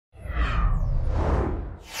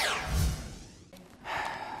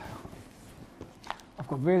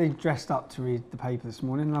got really dressed up to read the paper this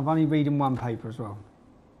morning, and I've only reading one paper as well.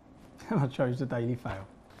 And I chose the Daily Fail.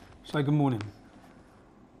 So good morning.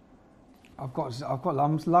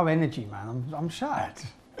 I'm low energy, man. I'm shattered.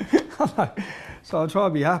 So I'll try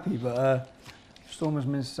to be happy, but Stormers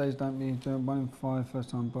Minister says don't be doing 1 in 5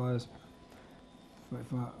 first-time buyers. Live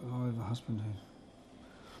a husband who.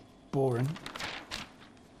 Boring.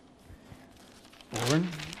 Boring.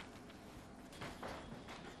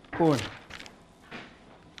 Boring.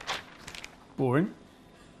 Boring.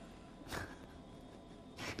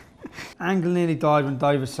 Angle nearly died when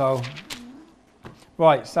Dover sold.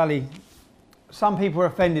 Right, Sally. Some people were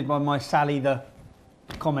offended by my Sally the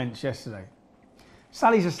comments yesterday.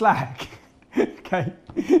 Sally's a slag. Okay.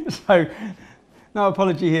 So, no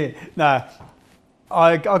apology here. Nah,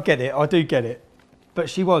 I get it. I do get it. But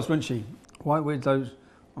she was, wasn't she? White widows.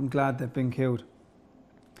 I'm glad they've been killed.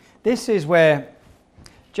 This is where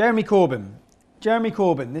Jeremy Corbyn.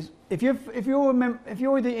 If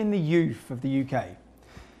you're in the youth of the UK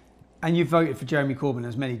and you voted for Jeremy Corbyn,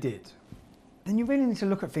 as many did, then you really need to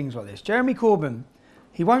look at things like this. Jeremy Corbyn,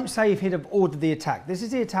 he won't say if he'd have ordered the attack. This is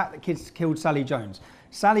the attack that killed Sally Jones.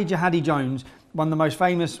 Sally Jihadi Jones, one of the most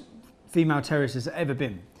famous female terrorists there's ever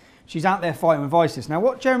been. She's out there fighting with ISIS. Now,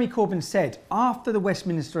 what Jeremy Corbyn said after the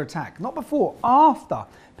Westminster attack, not before, after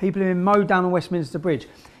people have been mowed down on Westminster Bridge,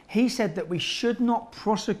 he said that we should not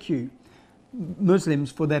prosecute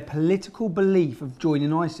Muslims for their political belief of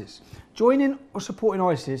joining ISIS. Joining or supporting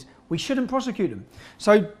ISIS, we shouldn't prosecute them.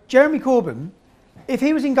 So Jeremy Corbyn, if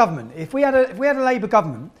he was in government, if we had a Labour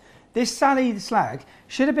government, this Sally the slag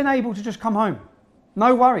should have been able to just come home.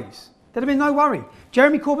 No worries. There'd have been no worry.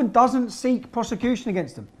 Jeremy Corbyn doesn't seek prosecution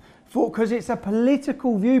against them because it's a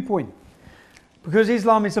political viewpoint. Because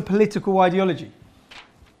Islam is a political ideology.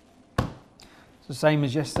 It's the same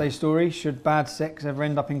as yesterday's story. Should bad sex ever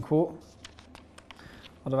end up in court?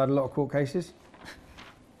 I'd have had a lot of court cases.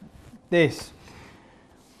 This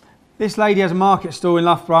lady has a market stall in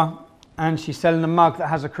Loughborough and she's selling a mug that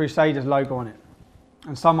has a Crusaders logo on it.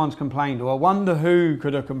 And someone's complained, or I wonder who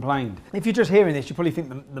could have complained. If you're just hearing this, you probably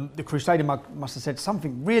think the Crusader mug must have said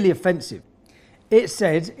something really offensive. It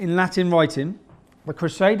said in Latin writing, the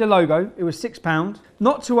Crusader logo, it was £6.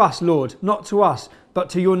 Not to us, Lord, not to us, but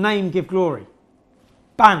to your name give glory.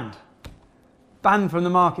 Banned. Banned from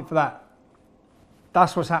the market for that.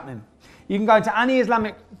 That's what's happening. You can go to any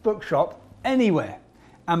Islamic bookshop, anywhere,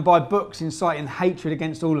 and buy books inciting hatred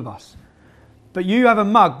against all of us. But you have a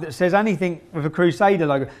mug that says anything with a Crusader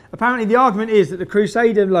logo. Apparently the argument is that the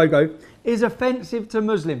Crusader logo is offensive to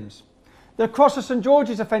Muslims. The cross of St. George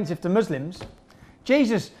is offensive to Muslims.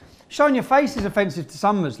 Jesus, showing your face is offensive to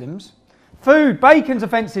some Muslims. Food, bacon's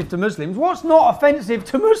offensive to Muslims. What's not offensive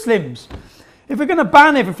to Muslims? If we're going to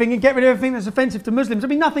ban everything and get rid of everything that's offensive to Muslims, there'll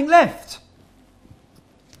be nothing left.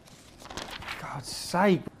 God's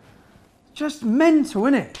sake. Just mental,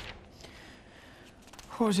 isn't it?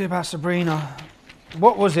 What was it about Sabrina?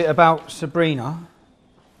 What was it about Sabrina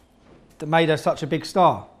that made her such a big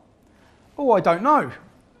star? Oh, I don't know.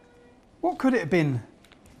 What could it have been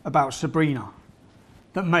about Sabrina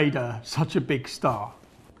that made her such a big star?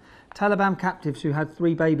 Taliban captives who had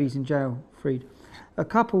 3 babies in jail freed. A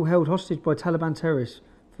couple held hostage by Taliban terrorists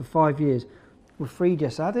for 5 years were freed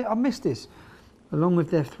yesterday. I missed this. Along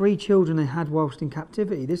with their 3 children they had whilst in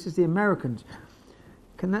captivity. This is the Americans.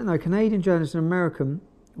 Canadian journalists and American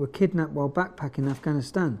were kidnapped while backpacking in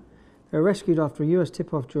Afghanistan. They were rescued after a US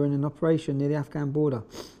tip-off during an operation near the Afghan border.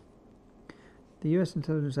 The US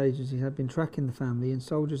intelligence agencies had been tracking the family and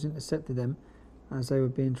soldiers intercepted them as they were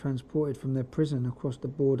being transported from their prison across the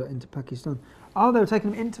border into Pakistan. Oh, they were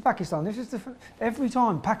taking them into Pakistan. This is different. Every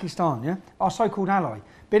time, Pakistan, yeah? Our so-called ally.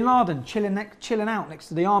 Bin Laden chilling out next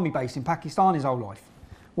to the army base in Pakistan his whole life,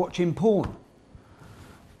 watching porn.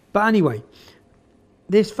 But anyway,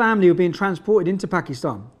 this family were being transported into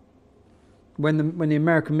Pakistan when the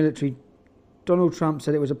American military, Donald Trump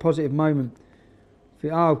said it was a positive moment.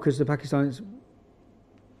 Because the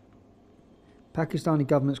Pakistani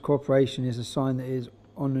government's cooperation is a sign that it is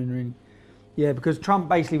honouring. Yeah, because Trump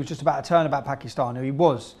basically was just about to turn about Pakistan, who he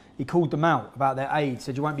was. He called them out about their aid,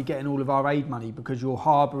 said you won't be getting all of our aid money because you're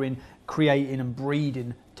harbouring, creating and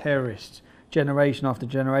breeding terrorists, generation after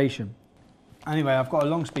generation. Anyway, I've got a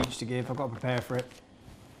long speech to give, I've got to prepare for it.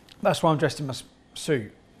 That's why I'm dressed in my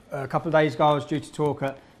suit. A couple of days ago I was due to talk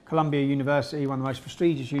at Columbia University, one of the most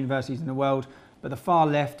prestigious universities in the world, but the far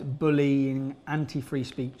left bullying, anti-free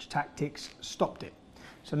speech tactics stopped it.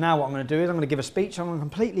 So now what I'm going to do is I'm going to give a speech. I'm going to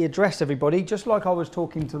completely address everybody, just like I was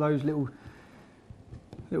talking to those little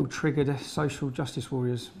triggered social justice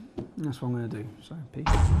warriors That's what I'm going to do. So, peace.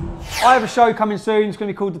 I have a show coming soon. It's going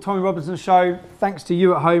to be called The Tommy Robinson Show. Thanks to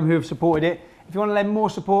you at home who have supported it. If you want to lend more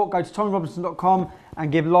support, go to tommyrobinson.com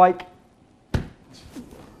and give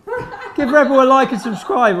Rebel a like and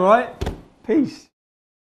subscribe, all right? Peace.